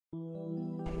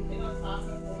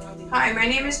Hi, my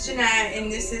name is Jeanette,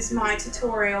 and this is my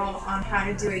tutorial on how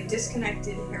to do a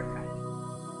disconnected haircut.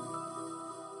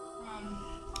 From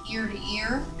ear to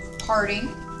ear, parting.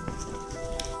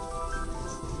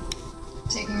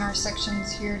 Taking our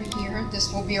sections here to here,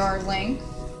 this will be our length.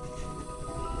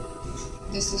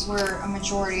 This is where a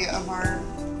majority of our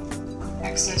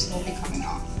excess will be coming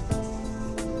off.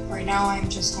 Right now I'm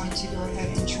just going to go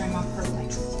ahead and trim up her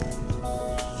length.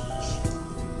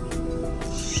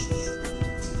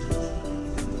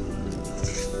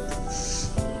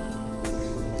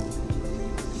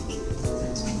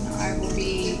 I will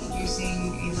be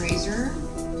using a razor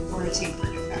for a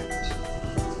tapered effect.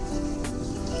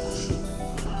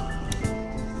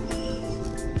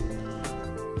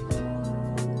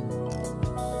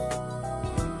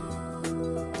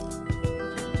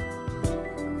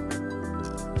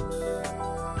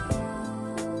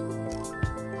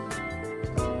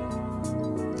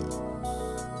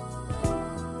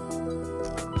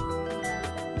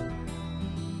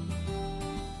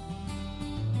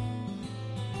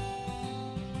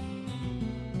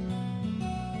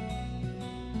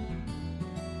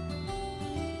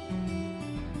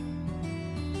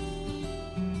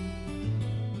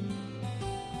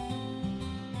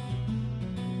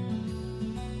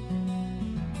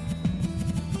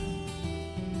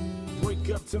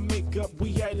 Up to make up,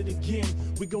 we at it again.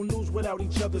 We gon' lose without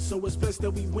each other, so it's best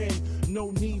that we win.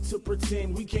 No need to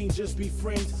pretend, we can't just be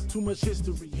friends. Too much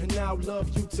history, and now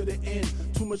love you to the end.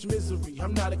 Too much misery,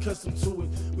 I'm not accustomed to it.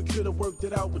 We could've worked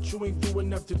it out, but you ain't do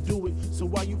enough to do it. So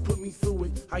why you put me through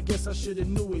it? I guess I should've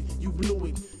knew it, you blew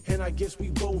it. And I guess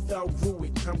we both outgrew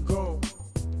it, I'm gone.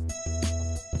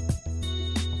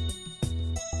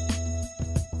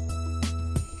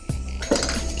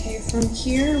 Okay, from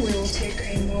here we will take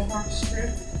a mohawk strip.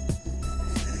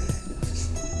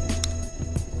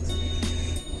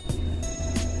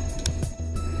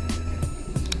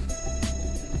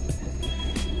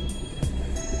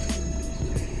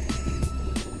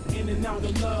 In and out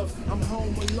of love, I'm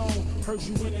home alone. Heard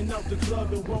you in and out the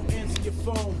club and won't answer your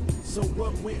phone. So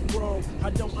what went wrong? I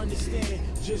don't understand.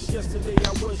 Just yesterday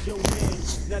I was your man.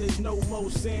 Now there's no more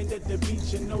sand at the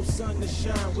beach and no sun to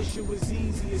shine. Wish it was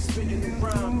easy as spitting the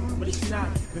rhyme, but it's not.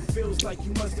 It feels like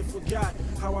you must have forgot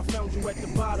how I found you at the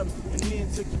bottom and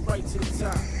then took you right to the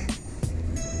top.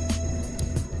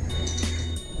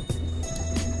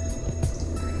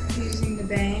 Using the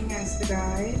bang as the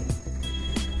guide.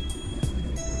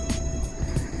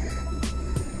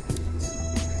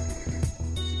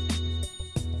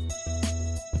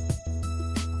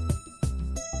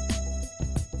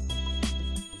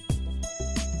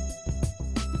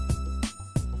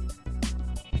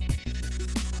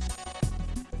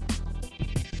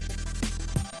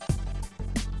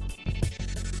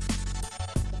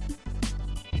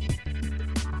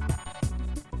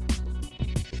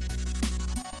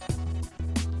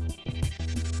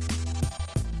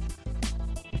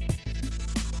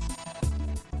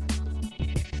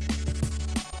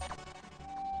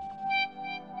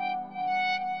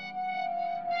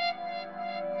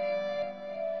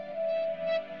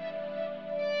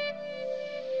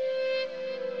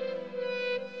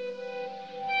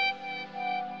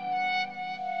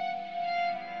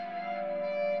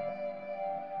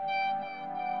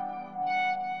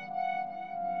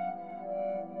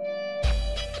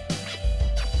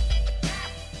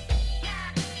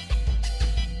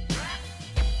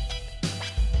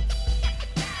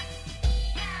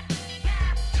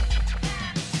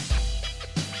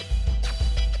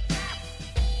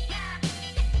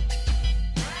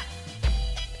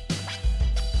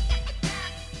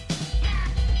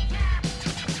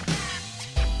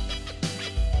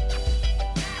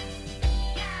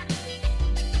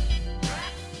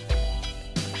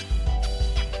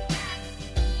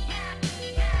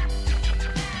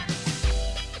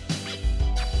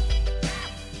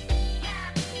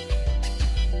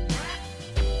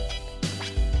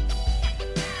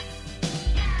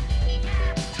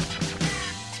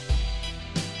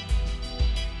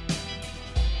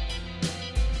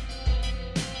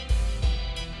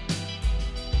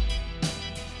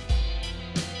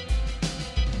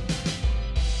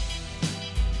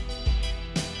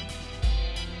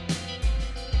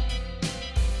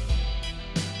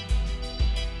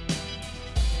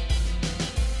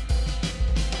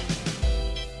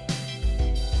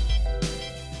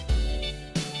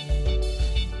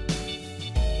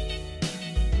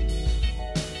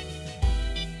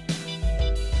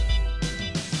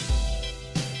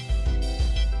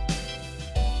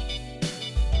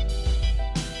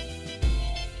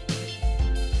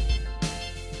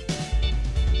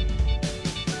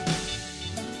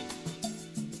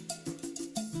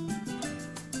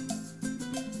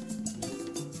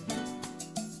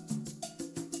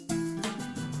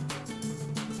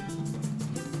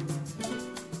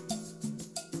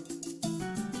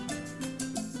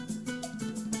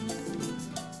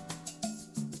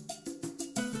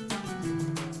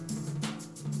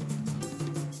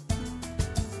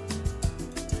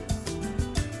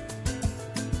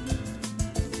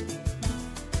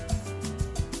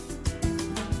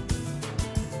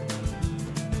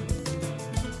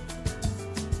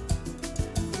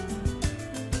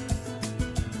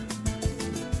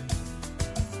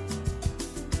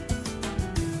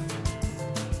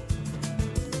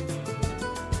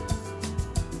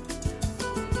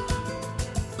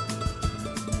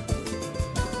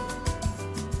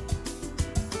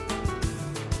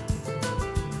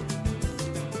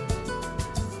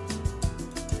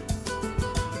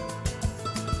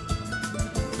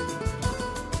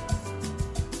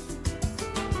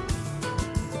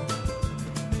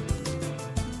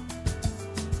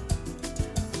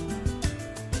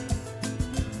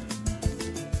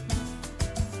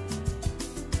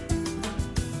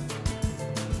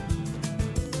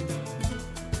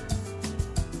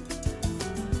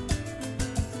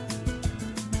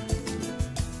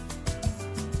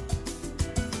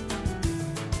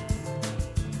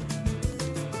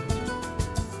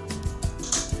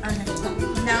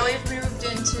 Alright, now we've moved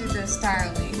into the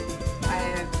styling. I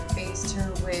have based her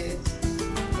with,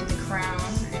 in the crown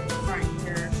and the front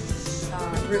here,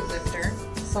 root lifter,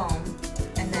 foam,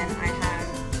 and then I have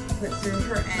put through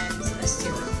her ends a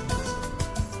serum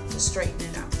to straighten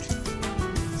it out.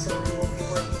 So we will be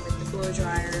working with the blow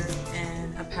dryer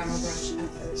and a power brush at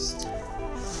first.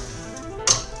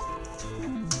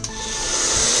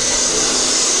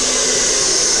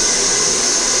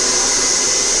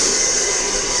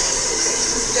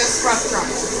 Just rough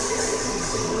drawing.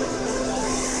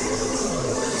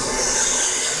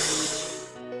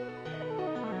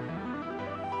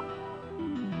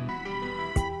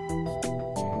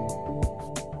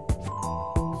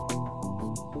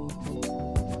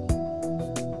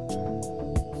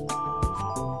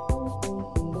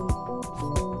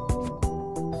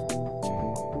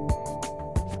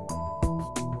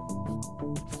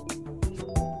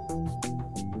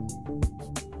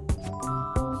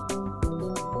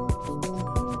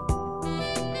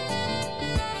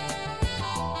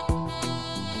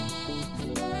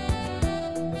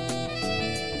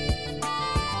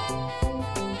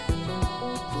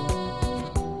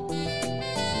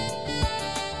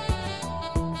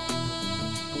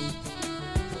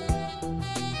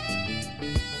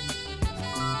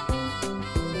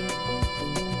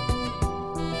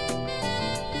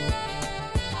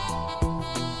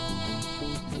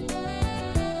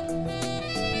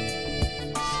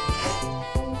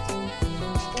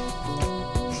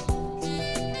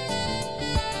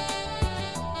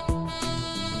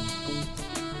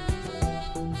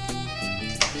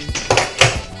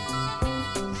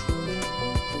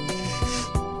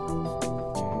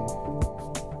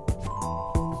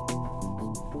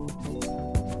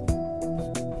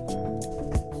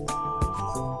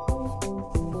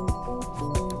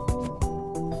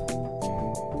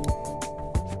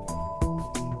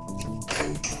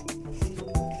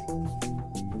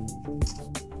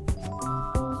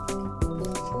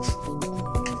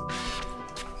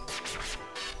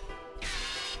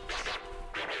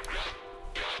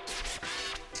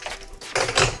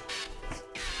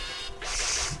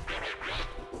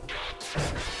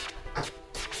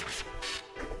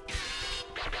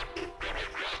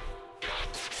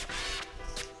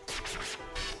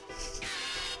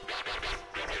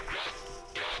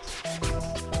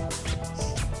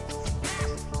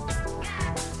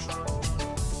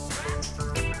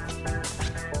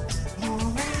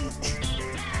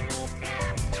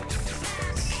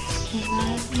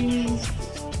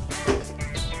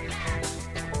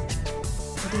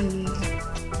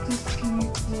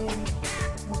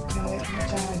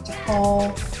 Which I like to call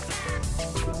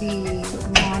the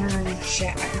modern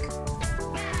jag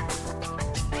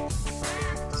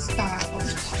style.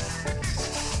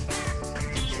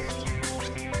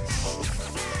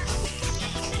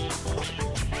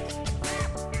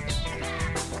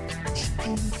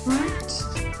 In front.